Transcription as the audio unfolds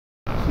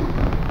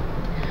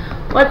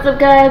What's up,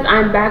 guys?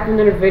 I'm back with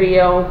another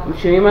video. I'm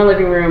shooting in my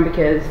living room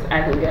because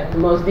I can get the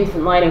most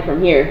decent lighting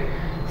from here.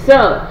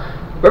 So,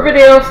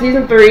 Riverdale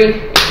Season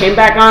 3 came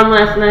back on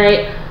last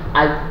night.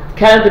 I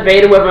kind of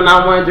debated whether or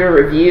not I wanted to do a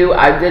review.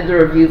 I did the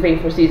review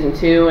thing for Season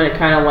 2, and it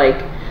kind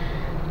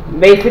of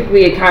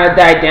basically it kind of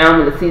died down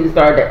when the season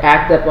started to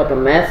act up like a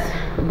mess.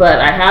 But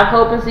I have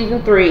hope in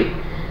Season 3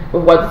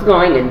 with what's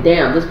going, and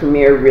damn, this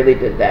premiere really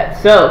did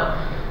that. So,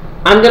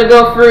 I'm going to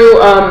go through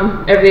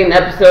everything in the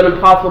episode and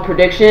possible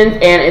predictions,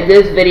 and if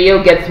this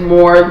video gets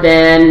more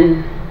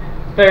than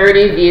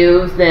 30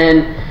 views,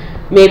 then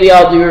maybe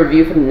I'll do a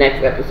review for the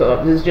next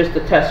episode. This is just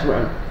a test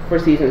run for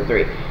Season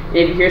 3. And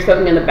if you hear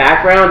something in the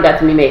background,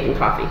 that's me making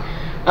coffee.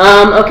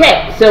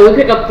 Okay, so we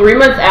pick up 3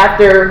 months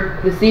after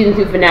the Season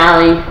 2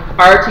 finale.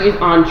 Archie is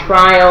on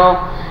trial.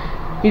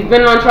 He's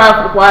been on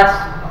trial for the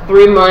last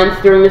 3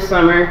 months during the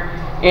summer,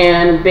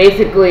 and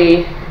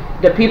basically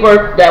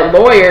that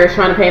lawyer is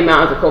trying to pay him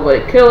out as a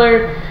cold-blooded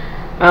killer.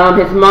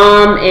 His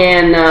mom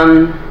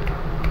and,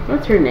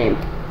 what's her name?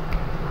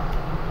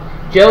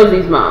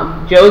 Josie's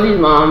mom,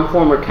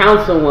 former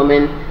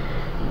councilwoman.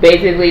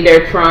 Basically,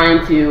 they're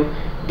trying to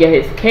get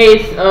his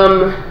case,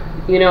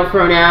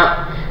 thrown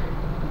out.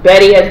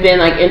 Betty has been,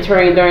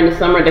 interning during the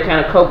summer to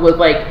kind of cope with,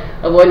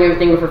 avoiding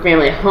everything with her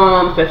family at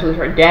home, especially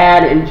her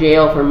dad in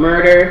jail for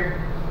murder.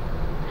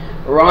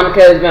 Veronica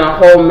has been a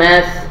whole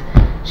mess.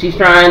 She's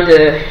trying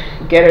to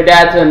get her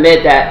dad to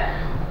admit that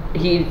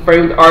he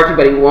framed Archie,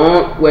 but he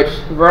won't. Which,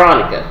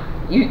 Veronica,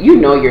 you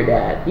know your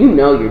dad. You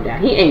know your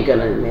dad. He ain't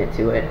gonna admit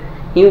to it.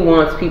 He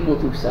wants people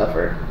to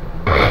suffer.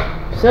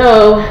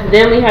 So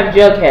then we have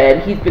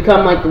Jughead. He's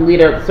become the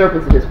leader of the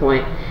Serpents at this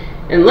point.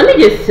 And let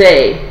me just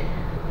say,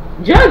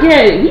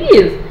 Jughead, he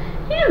is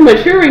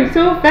maturing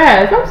so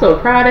fast. I'm so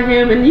proud of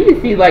him. And you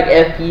can see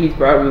FP's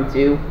problem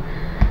too.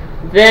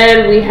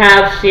 Then we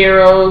have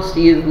Cheryl.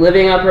 She's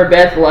living up her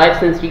best life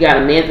since she got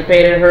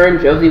emancipated. Her and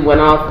Josie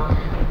went off.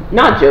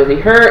 Not Josie.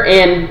 Her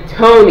and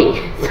Tony.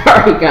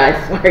 Sorry, guys.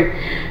 Sorry.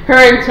 Her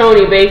and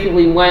Tony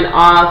basically went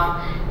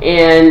off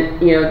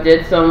and,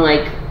 did some,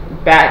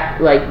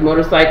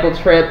 motorcycle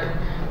trip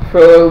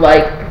for,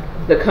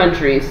 the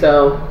country.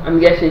 So, I'm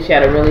guessing she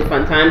had a really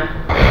fun time.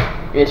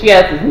 And she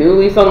has this new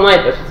lease on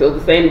life, but she's still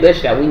the same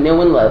bitch that we know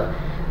and love.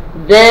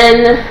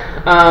 Then,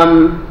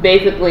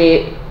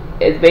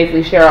 it's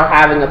basically Cheryl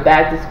having a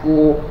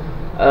back-to-school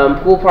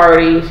pool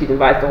party. She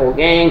invites the whole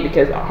gang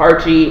because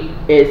Archie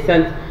is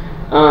sent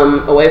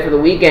away for the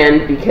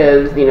weekend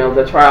because,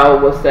 the trial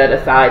was set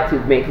aside to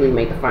basically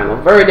make the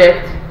final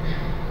verdict.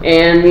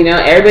 And,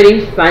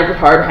 everybody finds it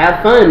hard to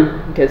have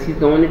fun because he's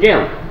going to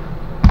jail.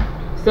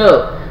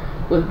 So,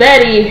 with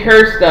Betty,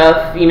 her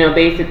stuff,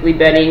 basically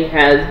Betty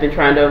has been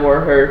trying to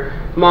avoid her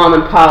mom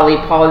and Polly.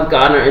 Polly's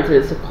gotten her into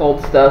this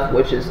occult stuff,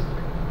 which is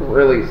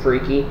really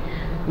freaky.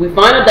 We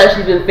find out that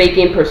she's been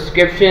faking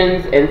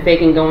prescriptions and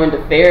faking going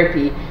to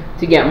therapy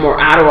to get more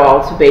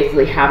Adderall to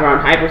basically have her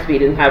on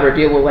hyperspeed and have her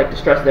deal with the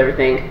stress of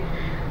everything.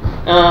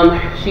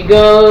 She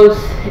goes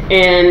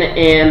in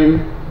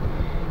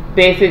and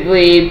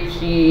basically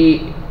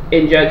she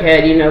and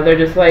Jughead, they're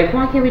just like,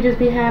 why can't we just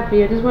be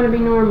happy? I just want to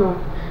be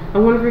normal. I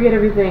want to forget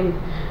everything.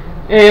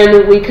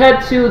 And we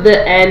cut to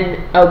the end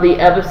of the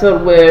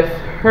episode with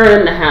her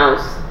in the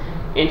house,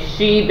 and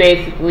she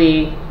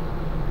basically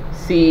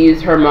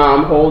sees her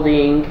mom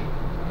holding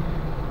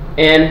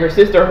and her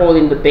sister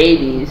holding the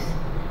babies,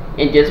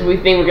 and just we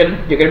think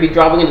they're gonna be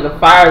dropping into the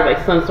fire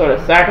like some sort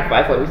of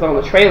sacrifice like we saw in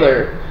the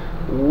trailer.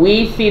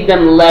 We see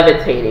them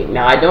levitating.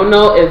 Now I don't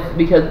know if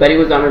because Betty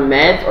was on her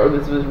meds or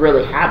this was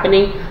really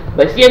happening,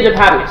 but she ends up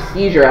having a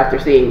seizure after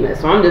seeing this.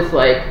 So I'm just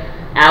like,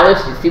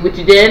 Alice, you see what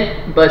you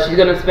did? But she's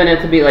gonna spin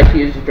it to be like she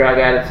used to drug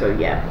addict. So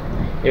yeah,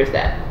 there's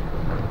that.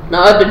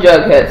 Now up to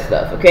Jughead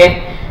stuff,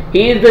 okay?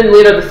 He's the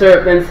leader of the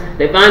Serpents.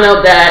 They find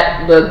out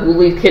that the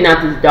Ghoulies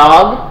kidnapped his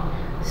dog,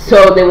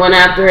 so they went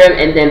after him.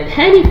 And then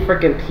Penny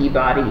freaking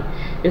Peabody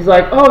is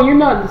like, "Oh, you're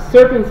not the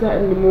Serpent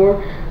side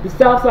anymore. The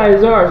South side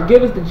is ours.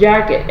 Give us the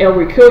jacket, and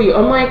we'll kill you."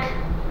 I'm like,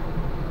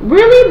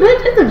 "Really,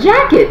 bitch? It's a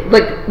jacket.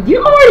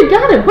 You already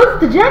got it. What's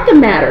the jacket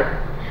matter?"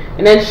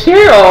 And then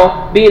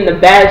Cheryl, being the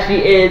bad she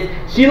is,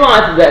 she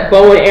launches that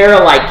bow and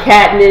arrow like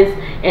Katniss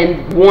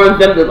and warns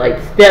them to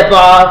step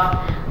off.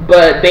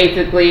 But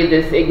basically,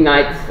 this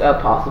ignites a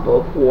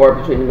possible war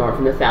between the North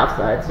and the South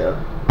side. So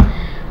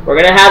we're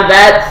gonna have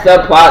that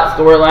subplot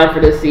storyline for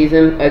this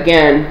season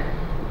again.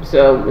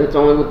 So it's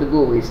only with the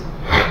Ghoulies.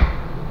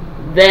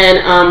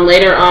 Then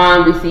later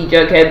on, we see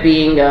Jughead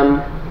being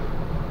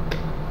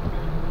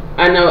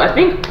I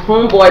think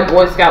Homeboy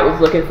Boy Scout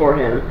was looking for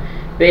him.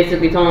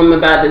 Basically told him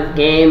about this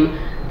game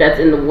that's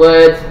in the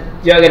woods.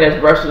 Jughead has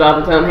brushed it off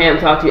and told him, "Hey, I'm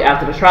talking to you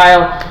after the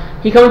trial."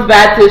 He comes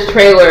back to his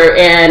trailer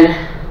and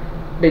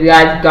the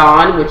guy's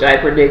gone, which I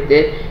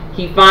predicted.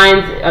 He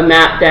finds a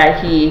map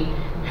that he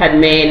had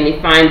made, and he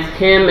finds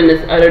him and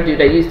this other dude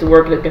that used to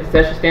work at a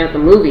concession stand at the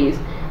movies.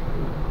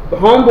 The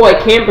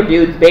homeboy camper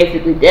dude's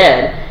basically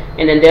dead,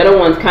 and then the other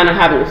one's kind of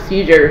having a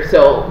seizure.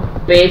 So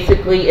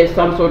basically, it's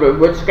some sort of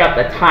witchcraft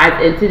that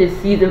ties into this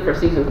season for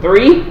season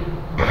 3.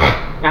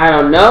 I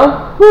don't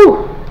know.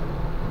 Whew.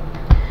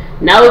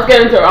 Now let's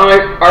get into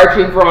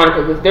Archie and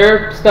Veronica, because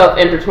their stuff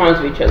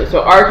intertwines with each other.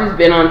 So Archie's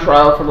been on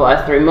trial for the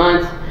last 3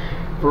 months.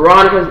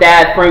 Veronica's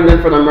dad framed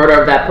him for the murder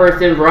of that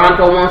person.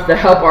 Veronica wants to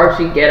help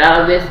Archie get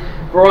out of this.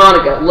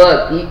 Veronica,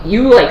 look,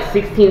 you like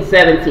 16,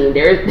 17.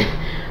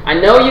 I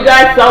know you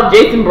guys saw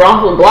Jason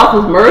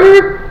Blossom's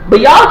murder, but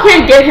y'all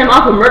can't get him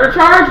off a murder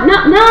charge.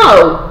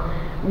 No.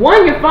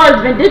 One, your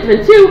father's vindictive,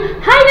 and two,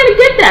 how are you gonna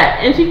get that?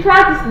 And she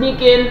tried to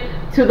sneak in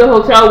to the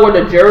hotel where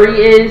the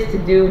jury is to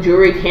do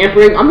jury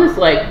tampering. I'm just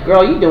like,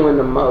 girl, you doing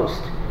the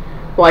most.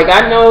 Like,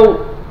 I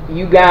know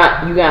you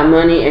got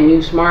money and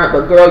you smart,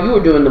 but girl, you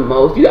were doing the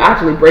most. You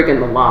actually breaking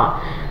the law.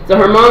 So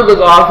her mom goes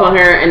off on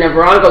her, and then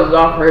Veronica goes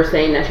off her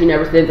saying that she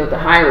never stands up to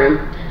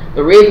Hiram.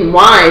 The reason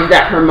why is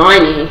that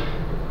Hermione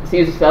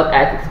sees herself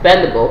as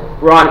expendable.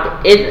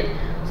 Veronica isn't.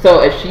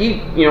 So if she,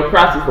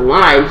 crosses the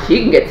line,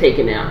 she can get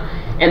taken out.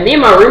 And me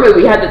and my roommate,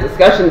 we had the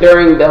discussion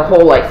during the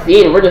whole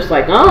scene. We're just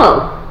like,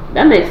 oh,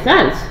 that makes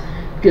sense,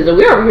 because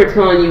we're over here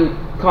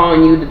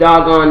calling you the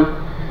doggone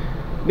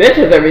bitch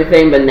of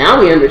everything, but now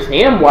we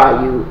understand why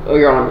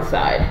you're on the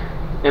side.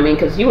 I mean,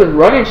 because he was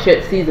running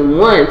shit season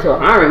 1 until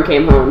Hiram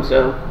came home,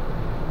 so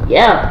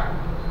yeah.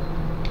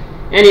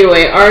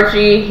 Anyway,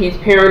 Archie, he's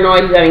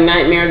paranoid, he's having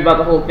nightmares about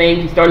the whole thing.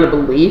 He's starting to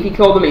believe he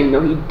killed him even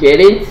though he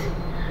didn't.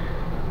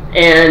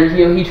 And,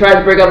 he tries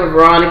to break up with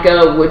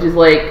Veronica, which is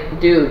like,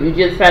 dude, you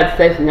just had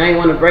sex and now you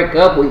want to break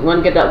up? Well, you want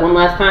to get that one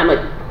last time? Like,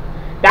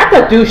 that's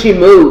a douchey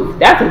move.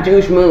 That's a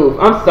douche move.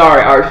 I'm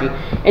sorry, Archie.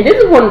 And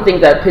this is one of the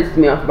things that pisses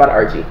me off about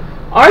Archie.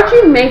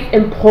 Archie makes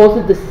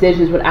impulsive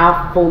decisions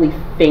without fully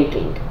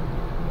thinking.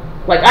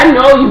 Like, I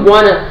know you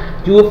want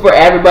to do it for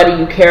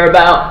everybody you care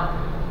about,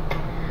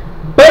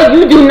 but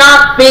you do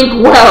not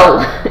think well.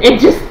 And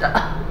just,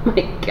 oh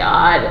my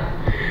God.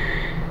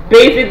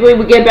 Basically,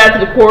 we get back to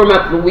the courtroom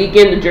after the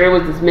weekend. The jury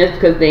was dismissed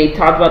because they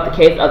talked about the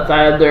case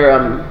outside of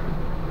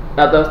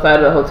outside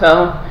of the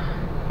hotel.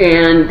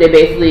 And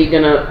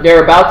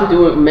they're about to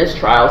do a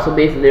mistrial, so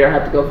basically they don't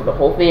have to go for the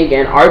whole thing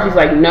again. Archie's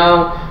like,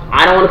 no,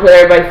 I don't want to put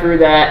everybody through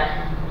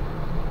that.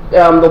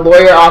 The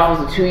lawyer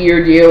offers a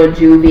 2-year deal in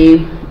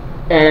juvie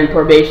and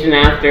probation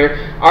after.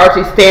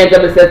 Archie stands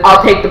up and says,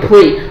 I'll take the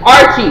plea.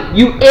 Archie,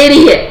 you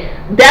idiot.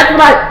 That's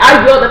what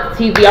I yelled at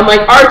the TV. I'm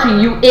like,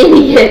 Archie, you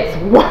idiot.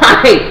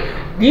 Why?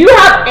 Do you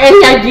have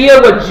any idea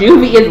what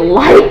juvie is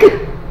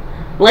like?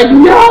 Like,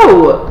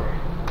 no.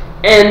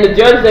 And the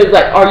judge says,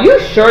 like, are you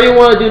sure you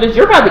want to do this?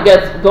 You're about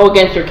to go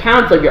against your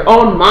counsel, your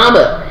own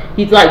mama.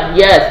 He's like,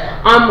 yes.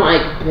 I'm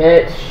like,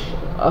 bitch.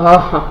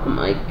 Oh,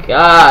 my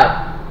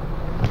God.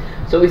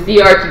 So we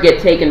see Archie get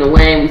taken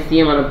away, and we see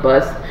him on a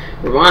bus.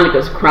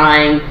 Veronica's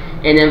crying,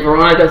 and then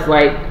Veronica's,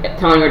 like,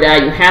 telling her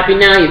dad, you happy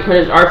now? You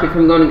punished Archie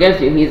from going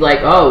against you. And he's like,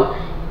 oh,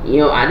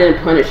 I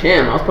didn't punish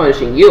him. I was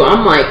punishing you.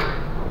 I'm like,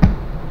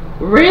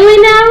 really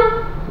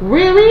now?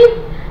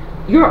 Really?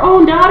 Your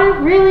own daughter?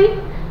 Really?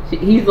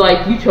 He's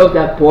like, you chose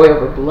that boy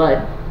over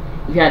blood.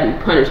 You had to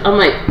be punished. I'm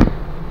like,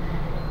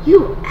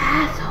 you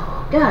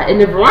asshole. God. And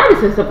then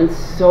Veronica says something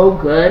so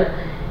good.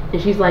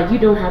 And she's like, you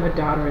don't have a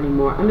daughter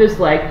anymore. I'm just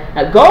like,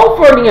 go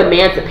for the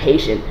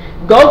emancipation.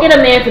 Go get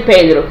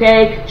emancipated,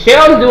 okay?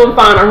 Cheryl's doing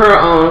fine on her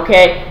own,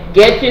 okay?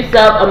 Get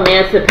yourself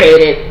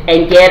emancipated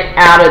and get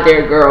out of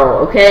there, girl,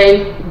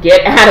 okay?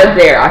 Get out of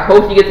there. I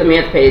hope she gets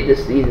emancipated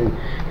this season.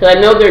 Because I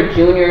know they're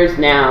juniors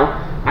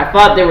now. I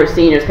thought they were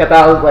seniors because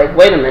I was like,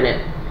 wait a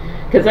minute.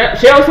 Because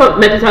Cheryl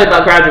meant to tell me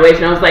about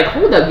graduation. I was like,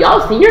 hold up,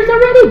 y'all seniors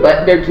already?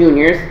 But they're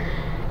juniors.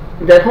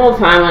 The whole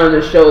timeline of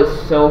the show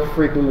is so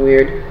freaking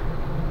weird.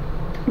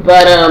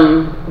 But,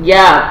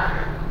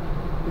 yeah.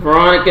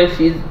 Veronica,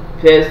 she's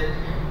pissed.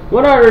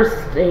 What are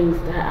things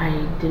that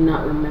I did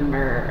not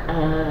remember?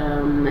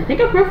 I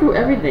think I went through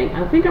everything.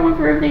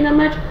 That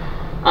much.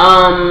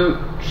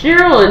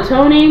 Cheryl and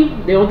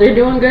Tony, they're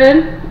doing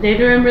good. They're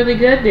doing really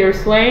good. They're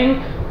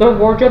slaying the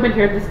wardrobe in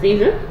here this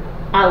season.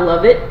 I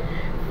love it.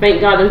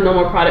 Thank God there's no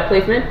more product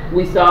placement.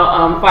 We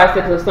saw 5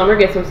 Seconds of Summer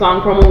get some song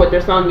promo with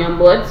their song Young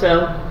Blood,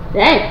 so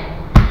dang.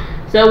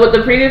 So with the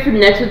preview for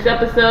next week's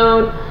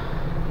episode,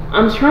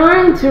 I'm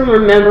trying to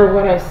remember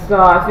what I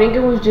saw. I think it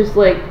was just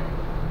like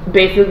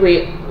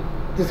basically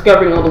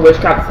discovering all the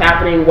witchcraft that's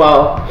happening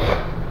while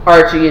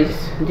Archie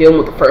is dealing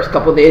with the first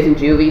couple of days in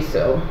juvie,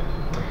 so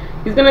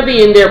he's gonna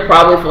be in there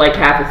probably for like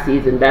half a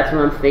season. That's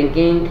what I'm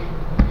thinking.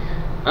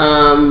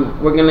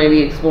 We're gonna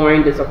be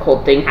exploring this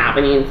occult thing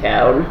happening in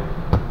town.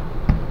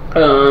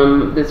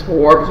 This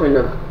war between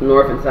the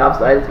north and south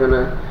side is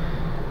gonna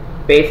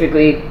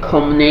basically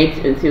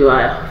culminate into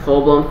a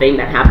full-blown thing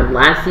that happened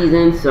last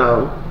season.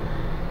 So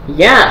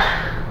yeah,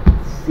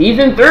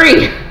 season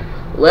 3.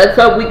 Let's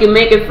hope we can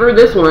make it through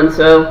this one.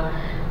 So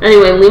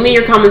anyway, leave me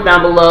your comments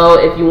down below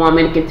if you want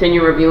me to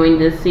continue reviewing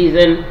this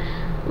season.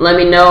 Let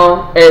me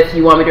know if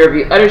you want me to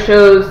review other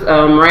shows.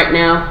 Right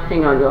now,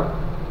 hang on, y'all.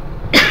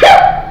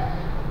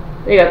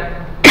 There you go.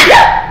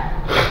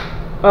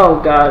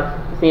 Oh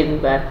God,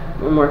 sneezing's bad.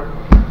 One more.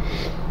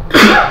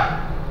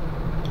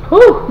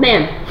 Whew,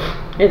 man,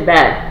 it's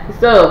bad.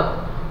 So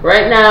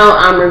right now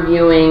I'm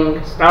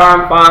reviewing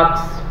Star on Fox,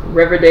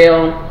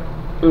 Riverdale.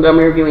 I'm gonna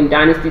be reviewing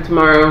Dynasty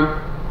tomorrow.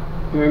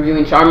 I'm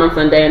reviewing Charm on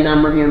Sunday, and then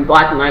I'm reviewing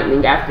Black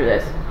Lightning after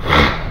this.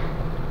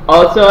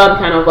 Also, I'm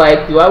kind of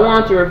like, do I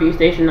want to review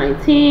Station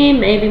 19?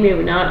 Maybe,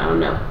 maybe not. I don't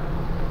know.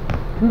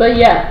 But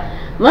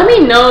yeah, let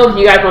me know if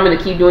you guys want me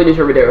to keep doing these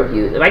Riverdale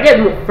reviews. If I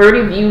get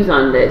 30 views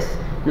on this,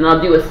 then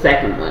I'll do a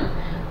second one.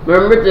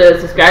 Remember to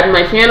subscribe to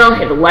my channel,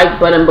 hit the like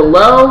button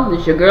below.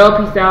 This is your girl.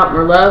 Peace out,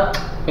 more love,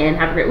 and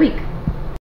have a great week.